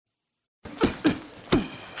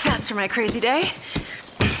That's for my crazy day.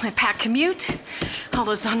 My packed commute, all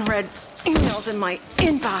those unread emails in my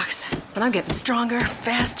inbox. But I'm getting stronger,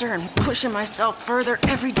 faster, and pushing myself further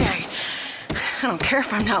every day. I don't care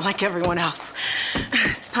if I'm not like everyone else.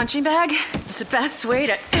 This punching bag is the best way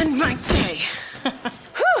to end my day.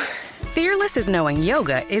 Whew. Fearless is knowing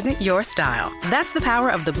yoga isn't your style. That's the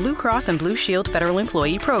power of the Blue Cross and Blue Shield Federal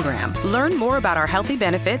Employee Program. Learn more about our healthy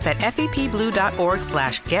benefits at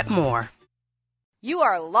fepblue.org/getmore. You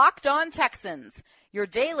are Locked On Texans, your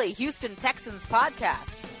daily Houston Texans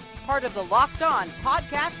podcast. Part of the Locked On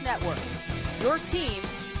Podcast Network. Your team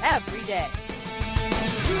every day.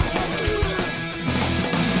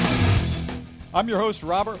 I'm your host,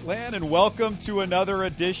 Robert Land, and welcome to another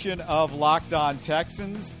edition of Locked On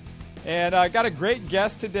Texans. And I got a great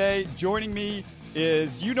guest today. Joining me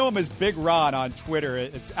is, you know him as Big Ron on Twitter.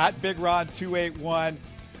 It's at BigRon281.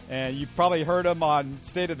 And you've probably heard him on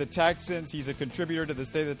State of the Texans. He's a contributor to the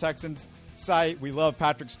State of the Texans site. We love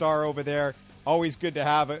Patrick Starr over there. Always good to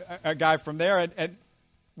have a guy from there. And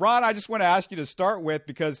Ron, I just want to ask you to start with,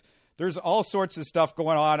 because there's all sorts of stuff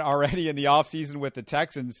going on already in the offseason with the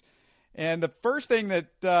Texans. And the first thing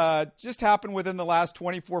that just happened within the last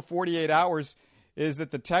 24, 48 hours is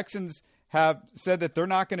that the Texans have said that they're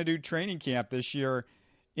not going to do training camp this year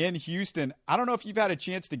in Houston. I don't know if you've had a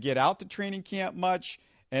chance to get out to training camp much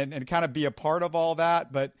and kind of be a part of all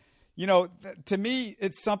that. But, you know, to me,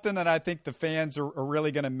 it's something that I think the fans are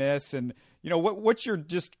really going to miss. And, you know, what's your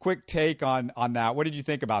just quick take on that? What did you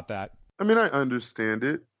think about that? I mean, I understand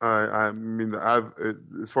it. I mean,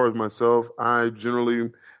 as far as myself, I generally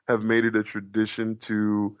have made it a tradition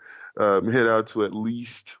to head out to at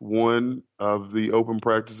least one of the open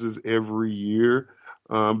practices every year.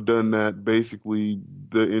 I've done that basically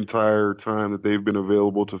the entire time that they've been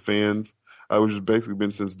available to fans, which has basically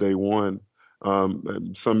been since day one.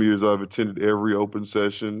 Some years I've attended every open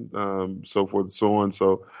session, so forth and so on.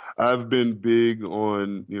 So I've been big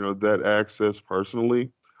on, you know, that access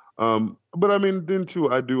personally. But I mean, then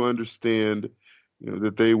too, I do understand, you know,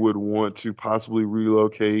 that they would want to possibly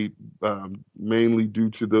relocate, mainly due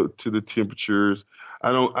to the temperatures.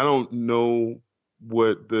 I don't know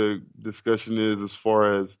what the discussion is as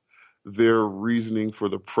far as their reasoning for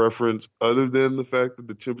the preference, other than the fact that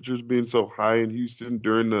the temperatures being so high in Houston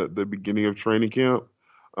during the beginning of training camp.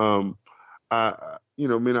 I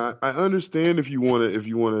understand if you want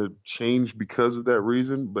to change because of that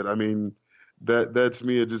reason, but I mean, that to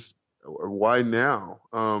me, it just, why now?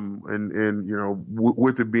 And you know,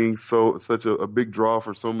 with it being such a big draw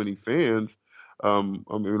for so many fans, I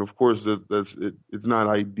mean, of course, it's not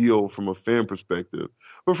ideal from a fan perspective,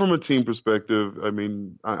 but from a team perspective, I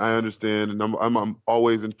mean, I understand, and I'm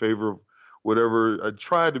always in favor of whatever. I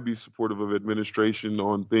try to be supportive of administration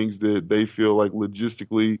on things that they feel like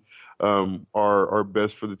logistically are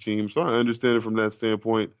best for the team. So I understand it from that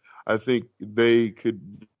standpoint. I think they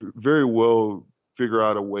could very well figure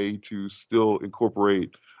out a way to still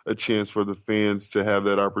incorporate a chance for the fans to have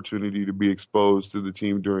that opportunity to be exposed to the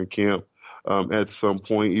team during camp at some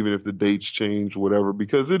point, even if the dates change, whatever,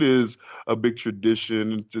 because it is a big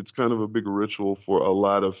tradition. It's kind of a big ritual for a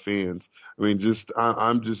lot of fans. I mean,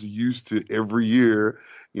 I'm just used to every year,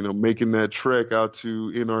 you know, making that trek out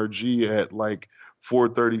to NRG at like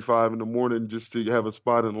 4:35 in the morning just to have a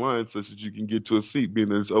spot in line such that you can get to a seat, being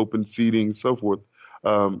there's open seating and so forth.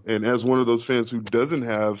 And as one of those fans who doesn't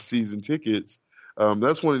have season tickets,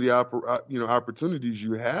 that's one of the opportunities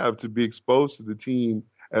you have to be exposed to the team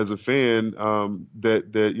as a fan,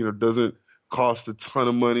 that you know, doesn't cost a ton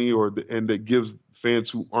of money, and that gives fans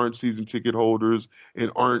who aren't season ticket holders and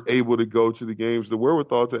aren't able to go to the games the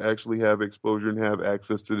wherewithal to actually have exposure and have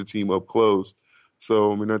access to the team up close.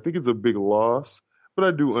 So I mean, I think it's a big loss. But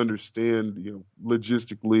I do understand, you know,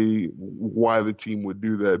 logistically why the team would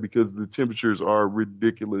do that, because the temperatures are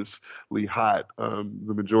ridiculously hot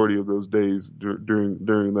the majority of those days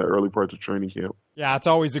during the early parts of training camp. Yeah, it's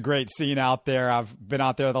always a great scene out there. I've been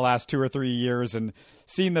out there the last 2 or 3 years and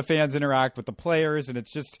seen the fans interact with the players, and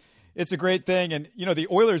it's a great thing. And, you know, the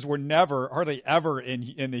Oilers were never, hardly ever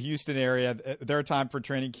in the Houston area at their time for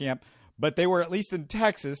training camp, but they were at least in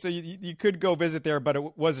Texas, so you could go visit there, but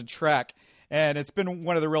it was a trek. And it's been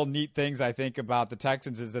one of the real neat things, I think, about the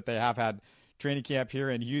Texans is that they have had training camp here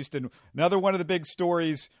in Houston. Another one of the big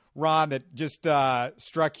stories, Ron, that just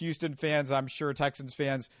struck Houston fans, I'm sure Texans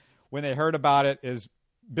fans, when they heard about it, is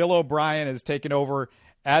Bill O'Brien has taken over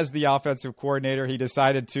as the offensive coordinator. He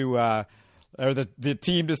decided to or the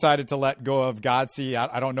team decided to let go of Godsey.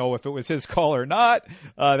 I don't know if it was his call or not.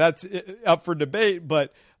 That's up for debate,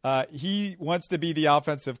 but he wants to be the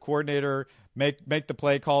offensive coordinator, make the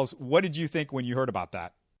play calls. What did you think when you heard about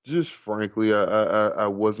that? Just frankly, I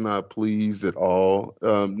was not pleased at all.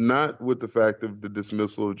 Not with the fact of the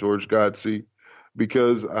dismissal of George Godsey,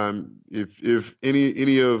 because if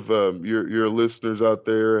any of your listeners out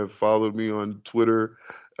there have followed me on Twitter,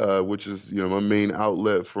 which is my main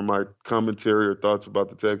outlet for my commentary or thoughts about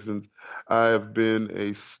the Texans, I have been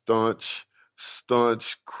a staunch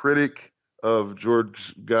critic of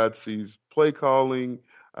George Godsey's play calling.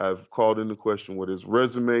 I've called into question what his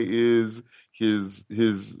resume is, his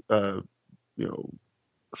you know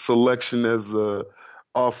selection as a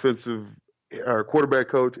offensive quarterback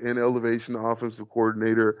coach and elevation offensive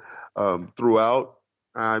coordinator throughout.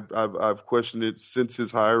 I've questioned it since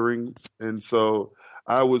his hiring, and so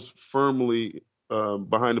I was firmly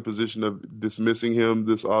behind the position of dismissing him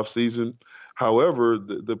this offseason. However,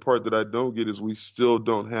 the part that I don't get is we still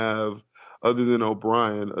don't have, other than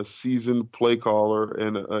O'Brien, a seasoned play caller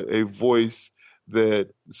and a voice that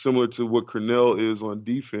similar to what Cornell is on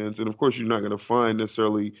defense. And of course, you're not going to find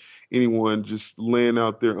necessarily anyone just laying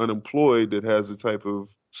out there unemployed that has the type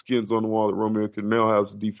of skins on the wall that Romeo Cornell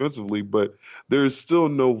has defensively. But there is still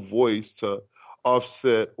no voice to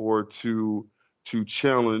offset or to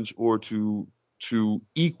challenge or to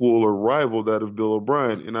equal or rival that of Bill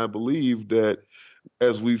O'Brien. And I believe that,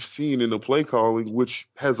 as we've seen in the play calling, which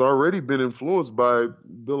has already been influenced by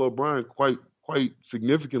Bill O'Brien quite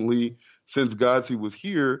significantly since Godsey was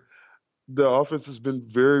here, the offense has been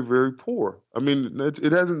very, very poor. I mean,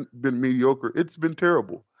 it hasn't been mediocre. It's been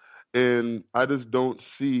terrible. And I just don't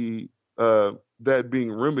see that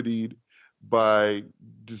being remedied by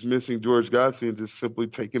dismissing George Godsey and just simply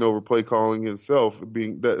taking over play calling himself,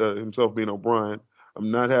 being O'Brien.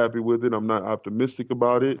 I'm not happy with it. I'm not optimistic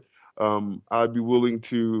about it. I'd be willing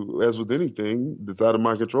to, as with anything that's out of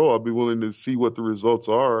my control, I'd be willing to see what the results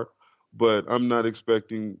are, but I'm not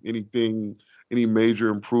expecting any major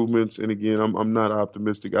improvements. And again, I'm not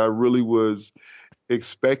optimistic. I really was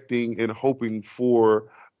expecting and hoping for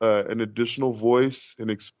an additional voice, an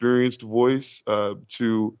experienced voice,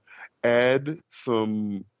 to add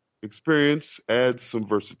some experience, add some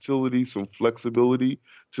versatility, some flexibility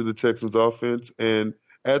to the Texans offense, and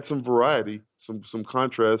add some variety, some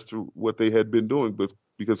contrast to what they had been doing, but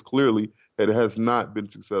because clearly it has not been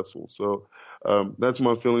successful. So that's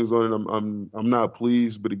my feelings on it. I'm not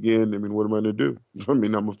pleased, but again, I mean, what am I going to do? I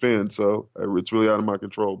mean, I'm a fan, so it's really out of my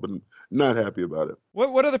control, but I'm not happy about it.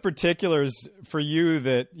 What are the particulars for you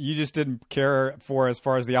that you just didn't care for as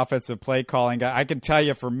far as the offensive play calling? I can tell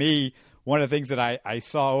you, for me, one of the things that I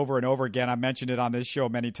saw over and over again, I mentioned it on this show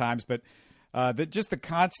many times, but just the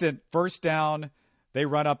constant first down, they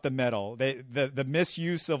run up the middle. The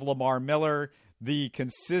misuse of Lamar Miller, the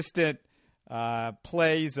consistent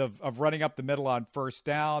plays of running up the middle on first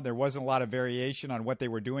down. There wasn't a lot of variation on what they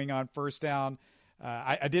were doing on first down.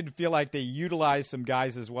 I didn't feel like they utilized some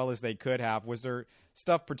guys as well as they could have. Was there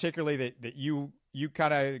stuff particularly that you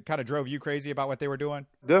kind of drove you crazy about what they were doing?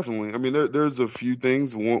 Definitely. I mean, there's a few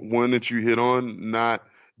things. One that you hit on, not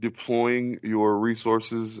deploying your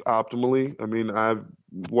resources optimally. I mean, I've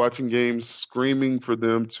watching games screaming for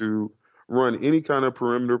them to run any kind of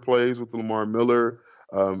perimeter plays with Lamar Miller,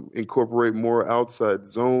 incorporate more outside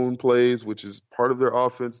zone plays, which is part of their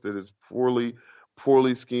offense that is poorly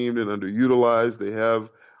schemed and underutilized. They have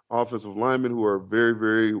offensive linemen who are very,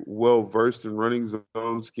 very well versed in running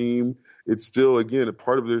zone scheme. It's still, again, a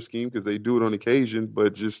part of their scheme because they do it on occasion,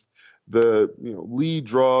 but just the lead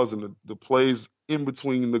draws and the plays in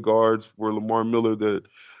between the guards for Lamar Miller that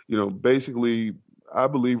basically, I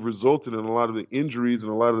believe, resulted in a lot of the injuries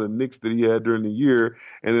and a lot of the nicks that he had during the year,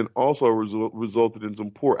 and then also resulted in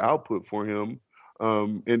some poor output for him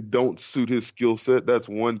and don't suit his skill set. That's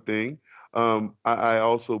one thing. I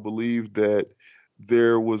also believe that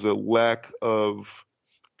there was a lack of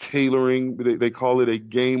tailoring. They call it a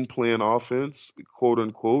game plan offense, quote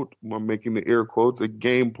unquote. I'm making the air quotes, a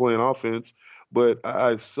game plan offense. But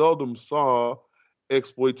I seldom saw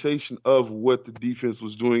exploitation of what the defense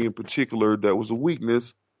was doing in particular that was a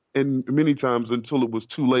weakness, and many times until it was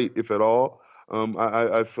too late, if at all.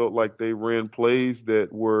 I felt like they ran plays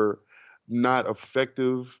that were not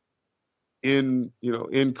effective in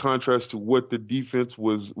contrast to what the defense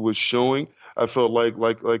was showing. I felt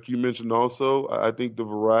like you mentioned also, I think the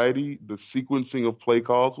variety, the sequencing of play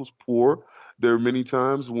calls was poor. There were many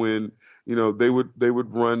times when they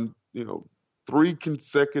would run 3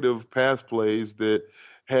 consecutive pass plays that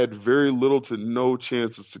had very little to no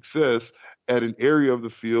chance of success at an area of the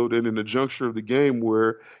field and in a juncture of the game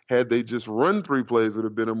where, had they just run 3 plays, it would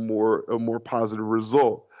have been a more positive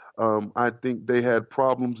result. I think they had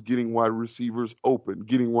problems getting wide receivers open,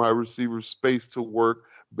 getting wide receivers space to work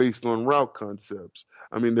based on route concepts.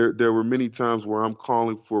 I mean, there were many times where I'm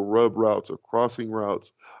calling for rub routes or crossing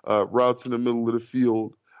routes, routes in the middle of the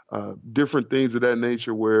field, different things of that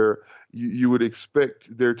nature where you would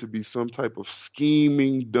expect there to be some type of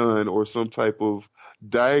scheming done or some type of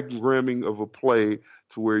diagramming of a play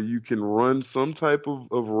to where you can run some type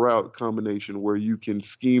of route combination where you can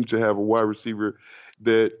scheme to have a wide receiver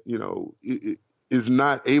that, is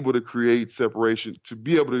not able to create separation, to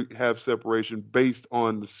be able to have separation based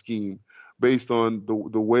on the scheme, based on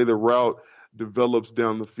the way the route develops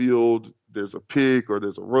down the field. There's a pick or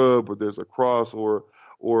there's a rub or there's a cross or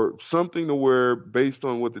something to where, based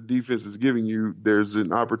on what the defense is giving you, there's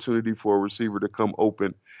an opportunity for a receiver to come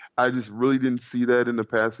open. I just really didn't see that in the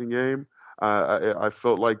passing game. I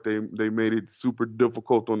felt like they made it super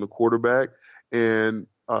difficult on the quarterback, and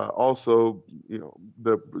also,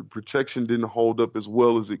 the protection didn't hold up as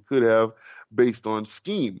well as it could have based on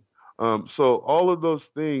scheme. So all of those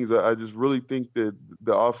things, I just really think that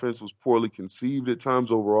the offense was poorly conceived at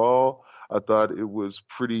times overall. I thought it was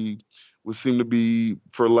would seem to be,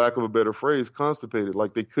 for lack of a better phrase, constipated.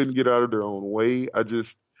 Like they couldn't get out of their own way. I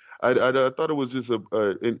thought it was just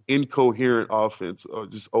an incoherent offense.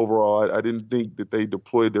 Just overall, I didn't think that they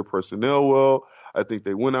deployed their personnel well. I think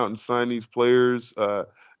they went out and signed these players.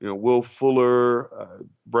 Will Fuller,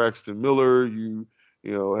 Braxton Miller. You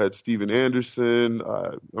had Steven Anderson.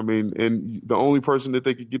 And the only person that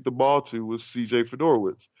they could get the ball to was C.J.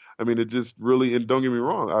 Fedorowicz. I mean, it just really, and don't get me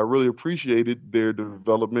wrong, I really appreciated their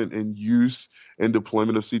development and use and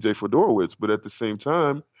deployment of C.J. Fedorowicz. But at the same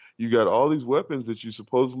time, you got all these weapons that you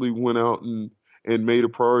supposedly went out and made a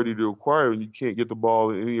priority to acquire, and you can't get the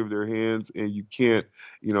ball in any of their hands, and you can't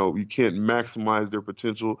maximize their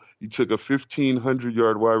potential. You took a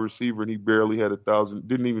 1,500-yard wide receiver, and he barely had 1,000,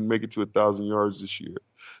 didn't even make it to 1,000 yards this year.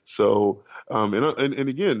 So, and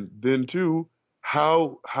again, then too,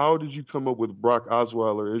 how did you come up with Brock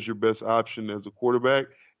Osweiler as your best option as a quarterback?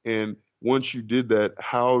 And once you did that,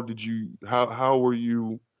 how were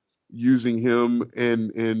you using him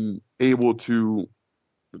and able to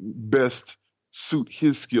best suit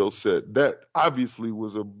his skill set? That obviously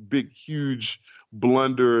was a big, huge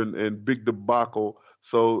blunder and big debacle.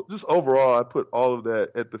 So just overall, I put all of that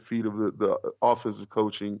at the feet of the offensive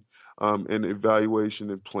coaching and evaluation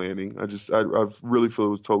and planning. I really feel it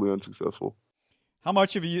was totally unsuccessful. How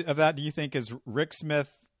much of that do you think is Rick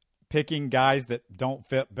Smith picking guys that don't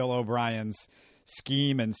fit Bill O'Brien's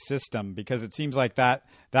scheme and system? Because it seems like that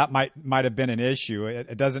might have been an issue.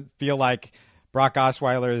 It doesn't feel like Brock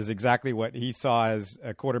Osweiler is exactly what he saw as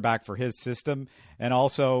a quarterback for his system. And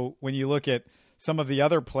also, when you look at some of the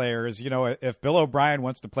other players, if Bill O'Brien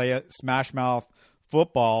wants to play a smash mouth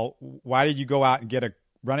football, why did you go out and get a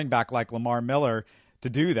running back like Lamar Miller to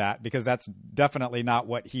do that? Because that's definitely not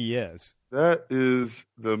what he is. That is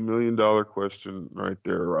the $1 million question right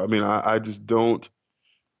there. I mean, I just don't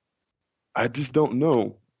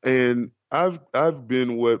know. And I've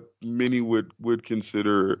been what many would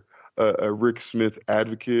consider a Rick Smith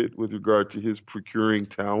advocate with regard to his procuring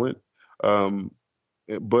talent.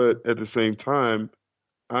 But at the same time,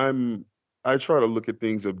 I try to look at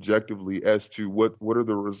things objectively as to what are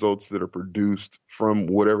the results that are produced from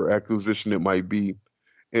whatever acquisition it might be.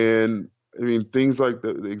 And I mean, things like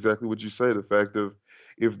exactly what you say, the fact of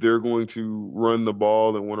if they're going to run the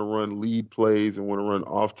ball and want to run lead plays and want to run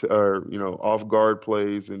off guard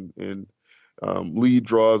plays and lead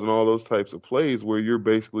draws and all those types of plays where you're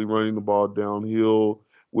basically running the ball downhill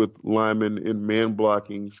with linemen in man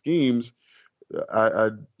blocking schemes,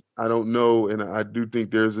 I don't know, and I do think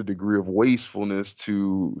there's a degree of wastefulness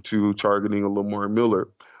to targeting a Lamar Miller.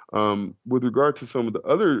 With regard to some of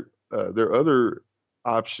the their other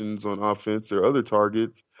options on offense, their other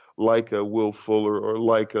targets like a Will Fuller or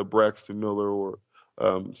like a Braxton Miller or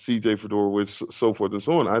C.J. Fedorowicz, so forth and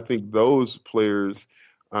so on. I think those players,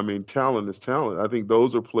 I mean, talent is talent. I think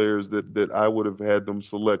those are players that I would have had them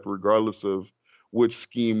select regardless of which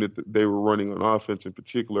scheme that they were running on offense in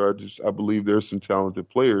particular. I believe there's some talented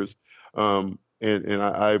players. And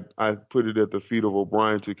I put it at the feet of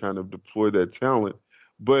O'Brien to kind of deploy that talent.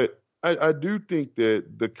 But I do think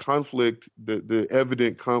that the conflict, the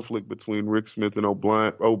evident conflict between Rick Smith and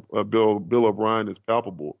Bill O'Brien is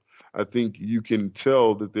palpable. I think you can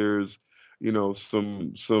tell that there's,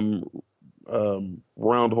 some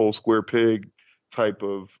round hole square peg type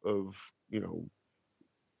of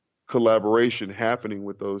collaboration happening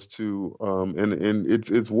with those two, and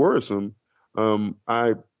it's worrisome.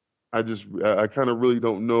 I kind of really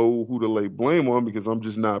don't know who to lay blame on because I'm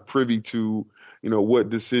just not privy to what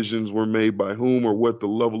decisions were made by whom or what the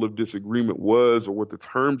level of disagreement was or what the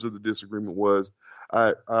terms of the disagreement was.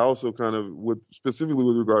 I also kind of, specifically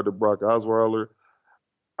with regard to Brock Osweiler,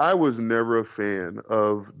 I was never a fan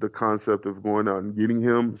of the concept of going out and getting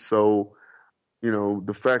him. So,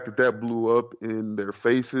 the fact that blew up in their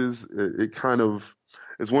faces, it kind of,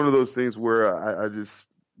 it's one of those things where I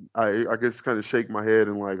guess kind of shake my head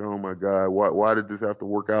and like, oh my God, why did this have to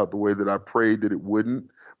work out the way that I prayed that it wouldn't,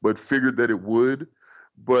 but figured that it would.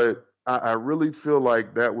 But I really feel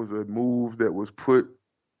like that was a move that was put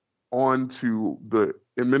onto the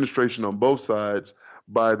administration on both sides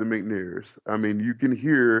by the McNairs. I mean, you can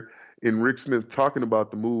hear in Rick Smith talking about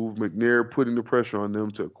the move, McNair putting the pressure on them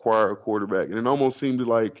to acquire a quarterback. And it almost seemed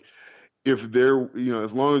like if there,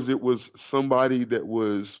 as long as it was somebody that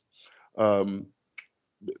was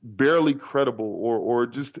barely credible or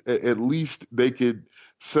just at least they could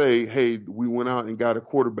say, hey, we went out and got a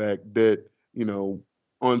quarterback that,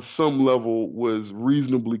 on some level was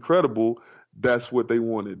reasonably credible, that's what they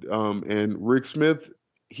wanted. And Rick Smith,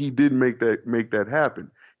 he did make that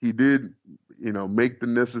happen. He did, make the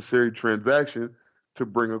necessary transaction to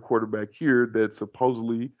bring a quarterback here that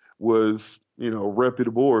supposedly was,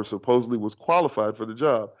 reputable or supposedly was qualified for the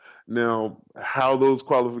job. Now, how those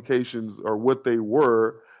qualifications or what they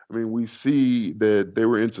were, I mean, we see that they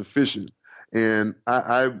were insufficient. And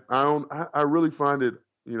I really find it,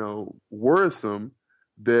 worrisome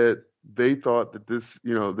that they thought that this,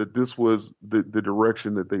 that this was the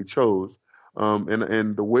direction that they chose.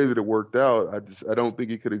 And the way that it worked out, I don't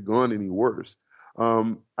think it could have gone any worse.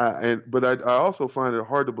 But I also find it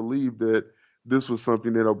hard to believe that this was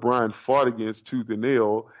something that O'Brien fought against tooth and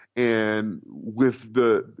nail. And with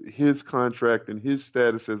his contract and his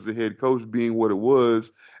status as the head coach being what it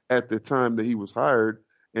was at the time that he was hired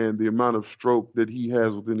and the amount of stroke that he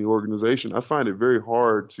has within the organization, I find it very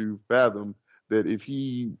hard to fathom that if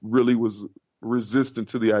he really was resistant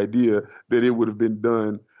to the idea that it would have been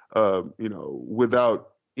done, without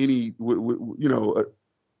any,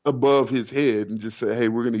 above his head and just say, hey,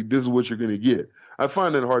 this is what you're going to get. I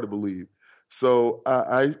find that hard to believe. So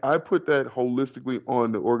I put that holistically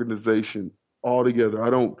on the organization altogether. I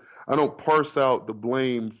don't parse out the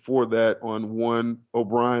blame for that on one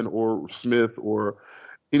O'Brien or Smith or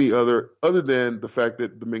any other than the fact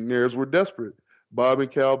that the McNairs were desperate. Bob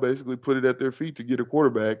and Cal basically put it at their feet to get a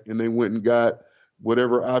quarterback, and they went and got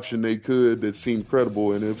whatever option they could that seemed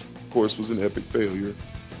credible, and of course was an epic failure.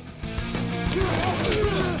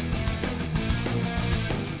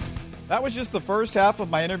 That was just the first half of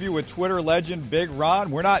my interview with Twitter legend Big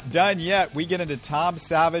Ron. We're not done yet. We get into Tom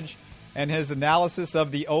Savage and his analysis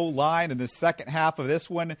of the O-line in the second half of this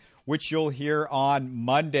one, which you'll hear on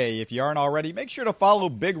Monday. If you aren't already, make sure to follow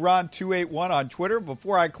Big Ron 281 on Twitter.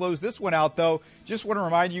 Before I close this one out, though, just want to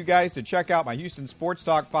remind you guys to check out my Houston Sports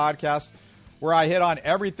Talk podcast, where I hit on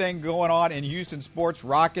everything going on in Houston sports,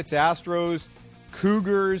 Rockets, Astros,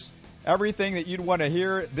 Cougars, everything that you'd want to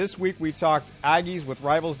hear. This week we talked Aggies with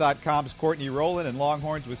Rivals.com's Courtney Rowland and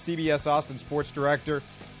Longhorns with CBS Austin sports director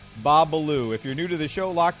Bob Ballou. If you're new to the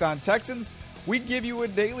show, Locked On Texans, we give you a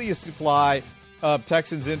daily supply of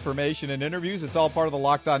Texans information and interviews. It's all part of the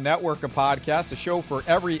Locked On Network of podcasts, a show for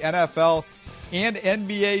every NFL and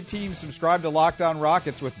NBA team. Subscribe to Locked On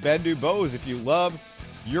Rockets with Ben Dubose if you love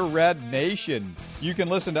your Red Nation. You can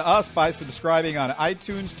listen to us by subscribing on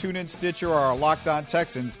iTunes, TuneIn, Stitcher, or our Locked On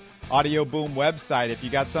Texans Audio Boom website. If you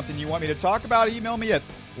got something you want me to talk about, email me at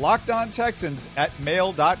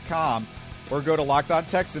lockedontexans@mail.com or go to Locked On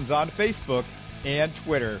Texans on Facebook and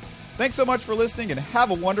Twitter. Thanks so much for listening and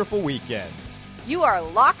have a wonderful weekend. You are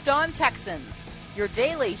Locked On Texans, your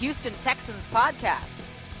daily Houston Texans podcast,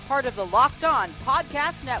 part of the Locked On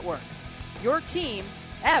Podcast Network, your team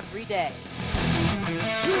every day.